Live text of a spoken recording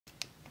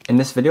In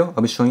this video,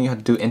 I'll be showing you how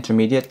to do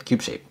intermediate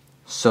cube shape.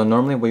 So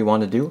normally what you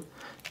want to do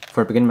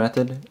for a beginner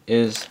method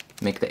is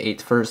make the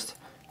 8 first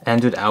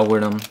and do the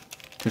algorithm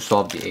to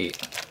solve the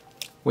 8,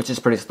 which is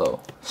pretty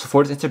slow. So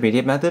for this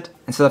intermediate method,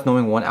 instead of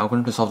knowing one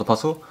algorithm to solve the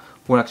puzzle,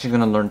 we're actually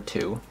going to learn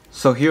 2.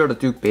 So here are the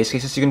 2 base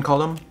cases you can call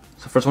them.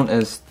 So first one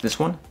is this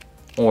one,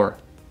 or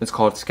it's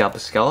called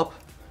Scallop-Scallop.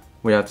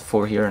 We have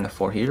 4 here and a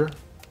 4 here.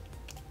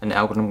 And the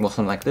algorithm goes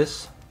something like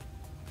this.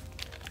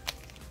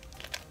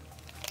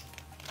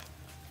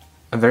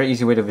 A very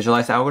easy way to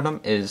visualize the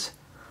algorithm is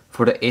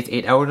for the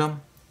 8-8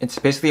 algorithm, it's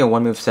basically a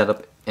one move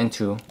setup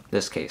into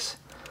this case.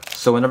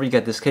 So whenever you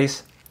get this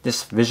case,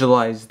 just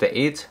visualize the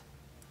 8,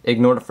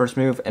 ignore the first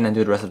move, and then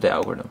do the rest of the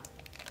algorithm.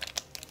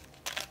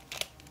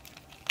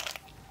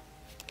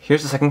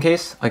 Here's the second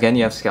case. Again,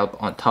 you have scallop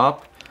on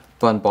top,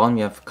 but on bottom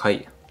you have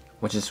kite,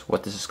 which is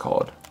what this is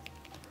called.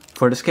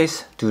 For this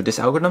case, do this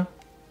algorithm.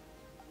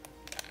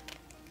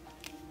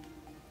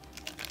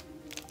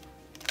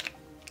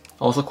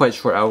 Also quite a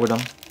short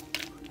algorithm.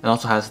 And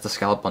also has the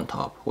scallop on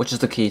top, which is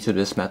the key to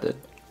this method.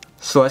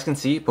 So as you can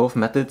see, both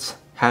methods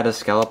had a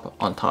scallop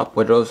on top,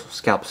 whether it was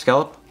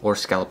Scallop-Scallop or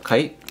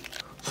Scallop-Kite.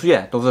 So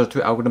yeah, those are the 2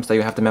 algorithms that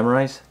you have to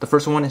memorize. The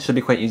first one should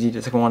be quite easy,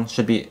 the second one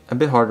should be a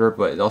bit harder,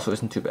 but it also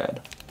isn't too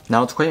bad.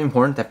 Now it's quite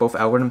important that both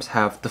algorithms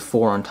have the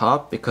 4 on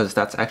top, because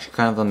that's actually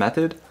kind of the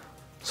method.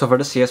 So for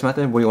the CS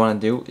method, what you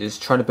want to do is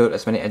try to build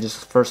as many edges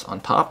first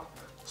on top.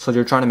 So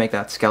you're trying to make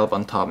that scallop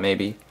on top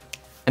maybe.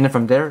 And then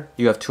from there,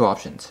 you have 2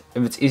 options.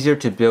 If it's easier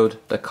to build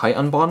the kite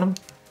on bottom,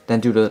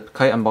 then do the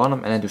kite on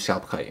bottom and then do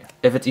Scallop-Kite.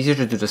 If it's easier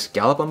to do the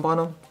scallop on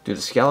bottom, do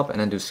the scallop and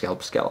then do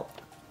Scallop-Scallop.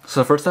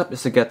 So the first step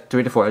is to get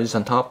 3 to 4 edges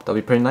on top. That'll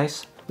be pretty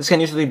nice. This can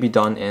usually be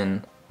done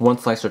in 1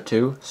 slice or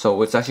 2, so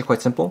it's actually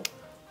quite simple.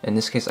 In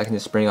this case, I can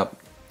just bring up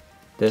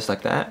this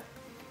like that,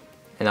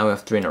 and now we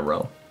have 3 in a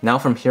row. Now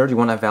from here, you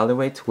want to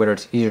evaluate whether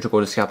it's easier to go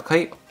to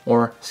Scallop-Kite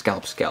or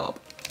Scallop-Scallop.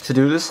 To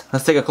do this,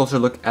 let's take a closer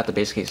look at the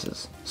base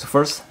cases. So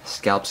first,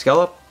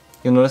 Scallop-Scallop.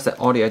 You'll notice that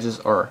all the edges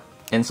are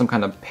in some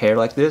kind of pair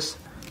like this,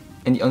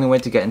 and the only way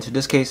to get into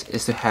this case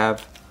is to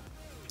have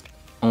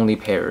only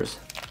pairs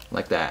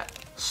like that.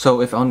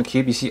 So if on the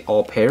cube you see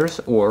all pairs,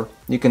 or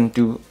you can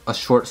do a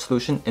short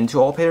solution into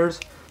all pairs,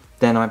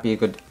 then it might be a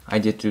good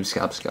idea to do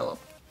Scallop-Scallop.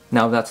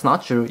 Now if that's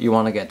not true, you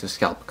want to get to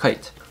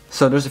Scallop-Kite.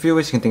 So there's a few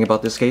ways you can think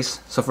about this case.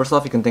 So first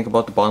off, you can think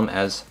about the bottom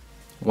as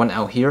 1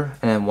 L here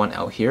and then 1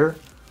 L here.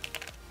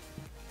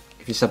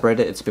 If you separate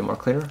it, it's a bit more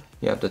clear.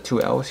 You have the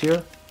 2 L's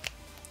here,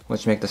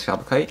 which make the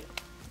Scallop-Kite.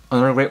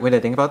 Another great way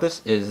to think about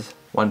this is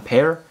 1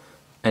 pair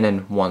and then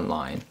 1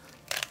 line.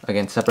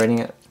 Again, separating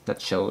it,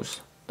 that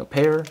shows the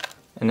pair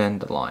and then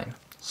the line.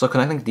 So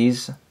connecting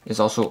these is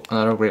also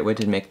another great way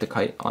to make the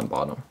kite on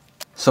bottom.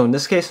 So in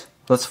this case,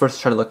 let's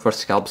first try to look for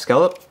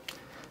Scallop-Scallop.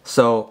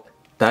 So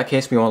that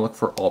case, we want to look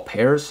for all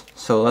pairs.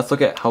 So let's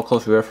look at how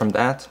close we are from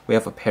that. We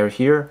have a pair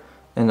here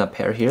and a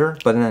pair here,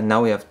 but then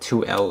now we have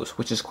 2 L's,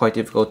 which is quite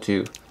difficult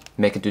to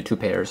make it do 2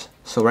 pairs.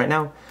 So right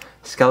now,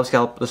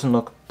 Scallop-Scallop doesn't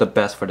look the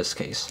best for this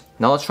case.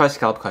 Now let's try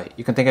Scallop-Kite.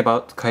 You can think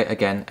about kite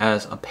again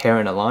as a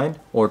pair in a line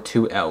or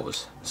 2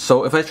 L's.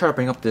 So if I try to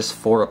bring up this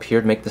 4 up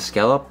here to make the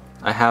scallop,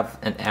 I have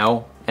an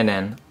L and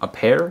then a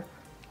pair.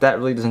 That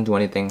really doesn't do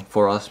anything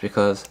for us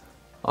because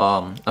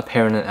a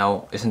pair and an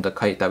L isn't the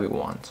kite that we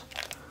want.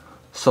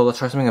 So let's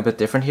try something a bit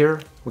different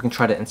here. We can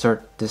try to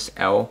insert this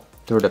L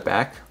through the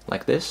back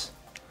like this.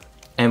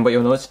 And what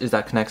you'll notice is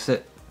that connects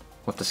it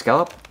with the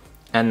scallop.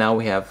 And now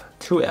we have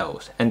 2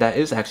 L's, and that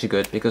is actually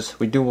good because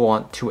we do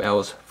want 2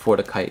 L's for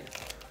the kite.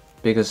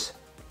 Because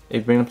if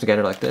you bring them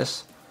together like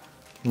this,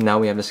 now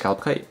we have the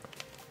Scallop-Kite.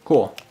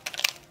 Cool.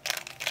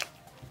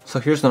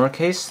 So here's another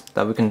case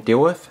that we can deal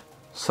with.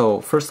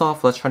 So first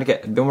off, let's try to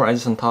get a bit more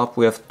edges on top.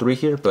 We have 3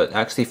 here, but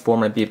actually 4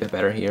 might be a bit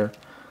better here.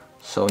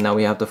 So now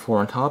we have the 4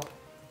 on top.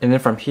 And then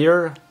from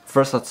here,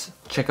 first let's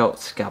check out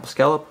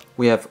Scallop-Scallop.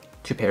 We have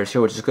 2 pairs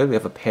here, which is good. We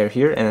have a pair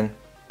here and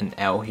an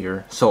L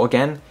here. So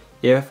again,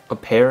 if a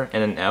pair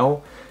and an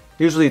L,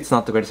 usually it's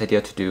not the greatest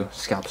idea to do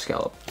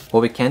Scallop-Scallop. What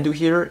we can do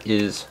here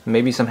is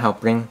maybe somehow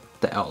bring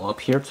the L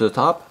up here to the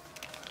top.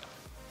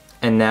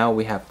 And now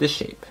we have this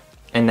shape.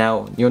 And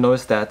now you'll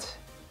notice that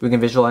we can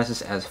visualize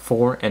this as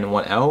 4 and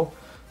 1 L.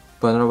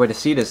 But another way to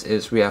see this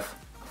is we have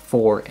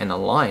 4 and a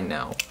line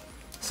now.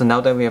 So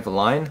now that we have a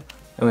line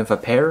and we have a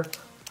pair,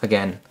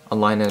 again, a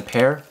line and a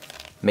pair,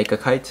 make a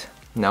kite.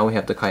 Now we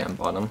have the kite on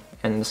bottom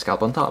and the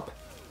scallop on top.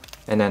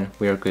 And then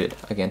we are good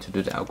again to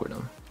do the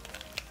algorithm.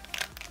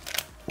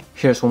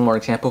 Here's one more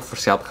example for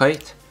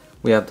Scallop-Kite.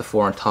 We have the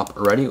 4 on top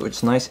already, which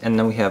is nice, and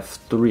then we have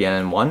 3 and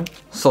then 1.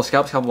 So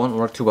Scallop-Scallop won't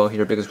work too well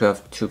here because we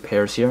have 2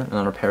 pairs here,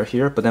 another pair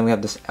here, but then we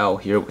have this L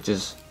here, which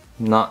is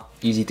not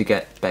easy to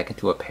get back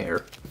into a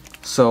pair.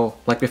 So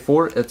like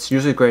before, it's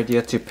usually a great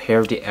idea to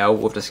pair the L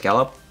with the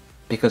scallop,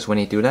 because when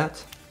you do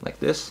that, like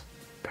this,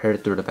 pair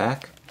it through the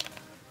back,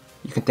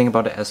 you can think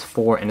about it as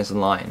 4 and as a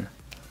line.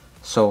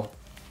 So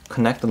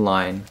connect the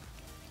line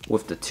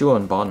with the 2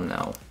 on bottom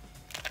now.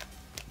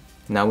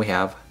 Now we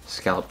have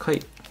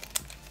Scallop-Kite.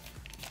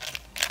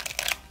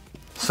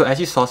 So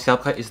as you saw,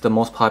 Scallop-Kite is the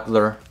most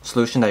popular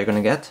solution that you're going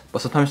to get,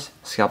 but sometimes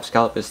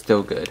Scallop is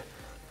still good.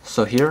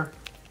 So here,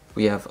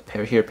 we have a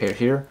pair here, pair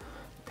here,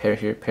 pair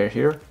here, pair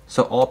here.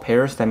 So all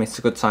pairs, that means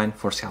a good sign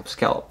for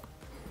Scallop.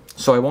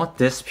 So I want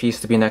this piece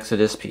to be next to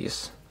this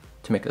piece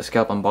to make the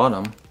scallop on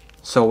bottom.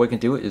 So what we can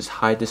do is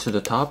hide this to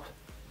the top,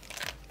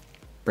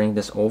 bring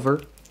this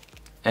over,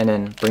 and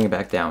then bring it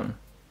back down.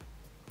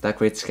 That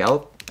creates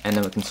scallop, and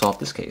then we can solve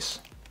this case.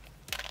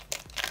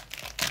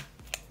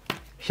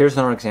 Here's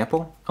another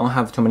example. I don't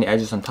have too many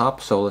edges on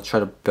top, so let's try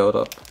to build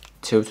up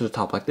 2 to the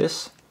top like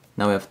this.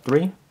 Now we have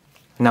 3.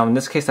 Now in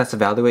this case, let's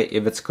evaluate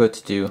if it's good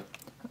to do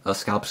a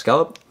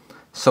scallop.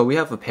 So we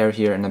have a pair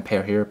here and a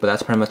pair here, but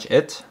that's pretty much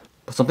it.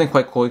 But something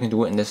quite cool you can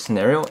do in this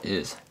scenario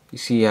is, you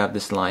see you have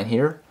this line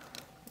here,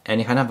 and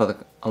you kind of have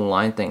like a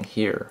line thing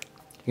here.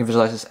 You can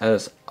visualize this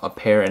as a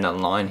pair and a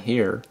line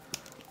here.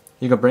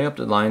 You can bring up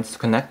the lines to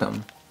connect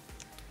them,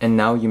 and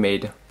now you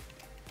made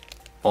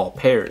all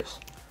pairs.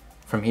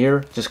 From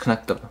here, just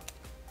connect the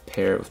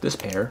pair with this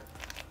pair,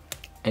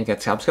 and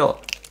get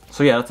scallop.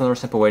 So yeah, that's another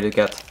simple way to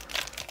get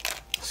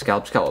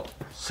scallop.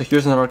 So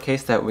here's another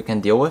case that we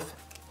can deal with.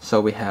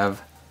 So we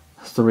have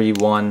 3,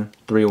 1,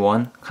 3,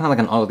 1, kind of like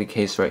an ugly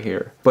case right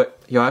here.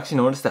 But you'll actually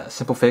notice that a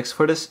simple fix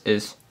for this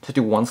is to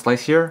do one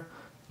slice here.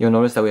 You'll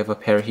notice that we have a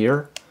pair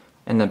here,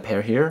 and then a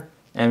pair here,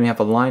 and we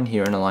have a line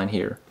here and a line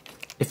here.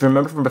 If you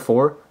remember from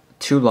before,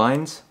 2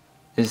 lines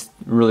is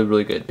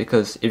really good,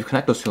 because if you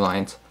connect those 2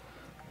 lines,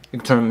 you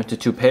can turn them into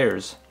 2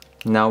 pairs.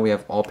 Now we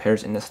have all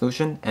pairs in the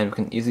solution, and we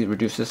can easily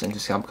reduce this into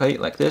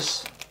Scallop-Kite like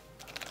this,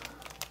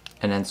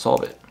 and then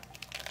solve it.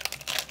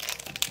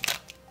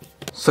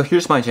 So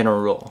here's my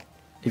general rule.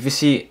 If you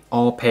see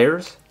all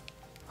pairs,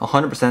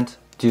 100%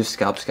 do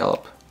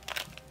scallop.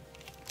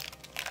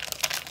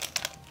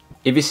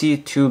 If you see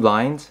 2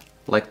 lines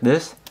like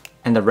this,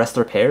 and the rest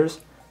are pairs,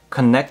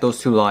 connect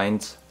those 2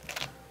 lines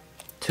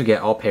to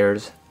get all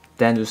pairs,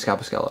 then do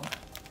scallop.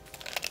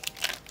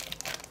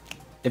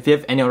 If you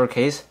have any other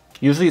case,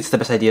 usually it's the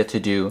best idea to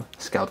do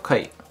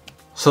Scallop-Kite.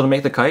 So to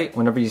make the kite,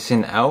 whenever you see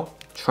an L,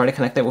 try to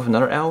connect it with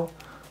another L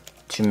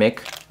to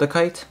make the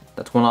kite.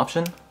 That's one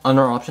option.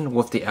 Another option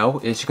with the L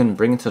is you can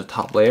bring it to the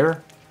top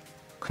layer,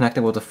 connect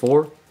it with a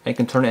 4, and you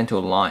can turn it into a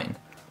line.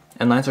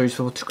 And lines are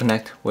useful to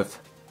connect with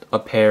a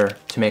pair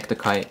to make the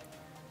kite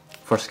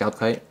for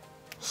Scallop-Kite.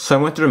 So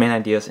I went through the main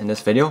ideas in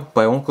this video,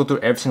 but I won't go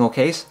through every single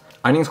case.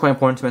 I think it's quite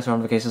important to mess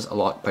around with the cases a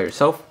lot by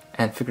yourself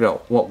and figure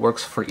out what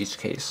works for each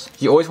case.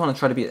 You always want to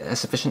try to be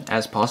as efficient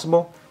as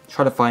possible.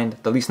 Try to find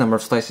the least number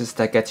of slices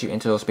that gets you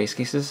into those base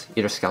cases,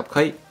 either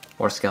Scallop-Kite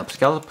or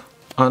Scallop.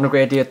 Another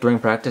great idea during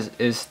practice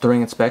is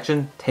during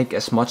inspection, take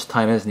as much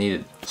time as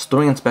needed. So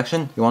during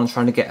inspection, you want to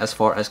try to get as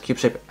far as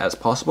CubeShape as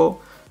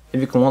possible.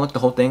 If you can want to look the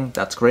whole thing,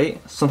 that's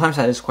great. Sometimes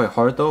that is quite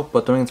hard though,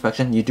 but during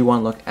inspection, you do want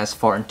to look as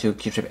far into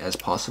CubeShape as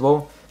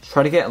possible.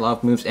 Try to get a lot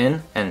of moves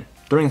in, and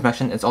during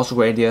inspection, it's also a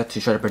great idea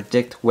to try to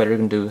predict whether you're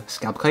going to do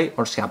Scallop-Kite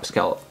or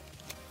Scallop.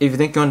 If you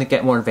think you want to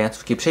get more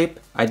advanced with CubeShape,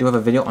 I do have a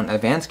video on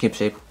advanced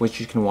CubeShape, which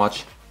you can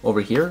watch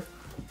over here,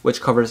 which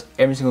covers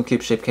every single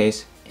CubeShape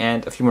case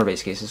and a few more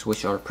base cases,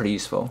 which are pretty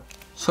useful.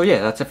 So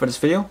yeah, that's it for this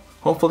video.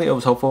 Hopefully it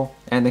was helpful,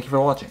 and thank you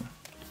for watching.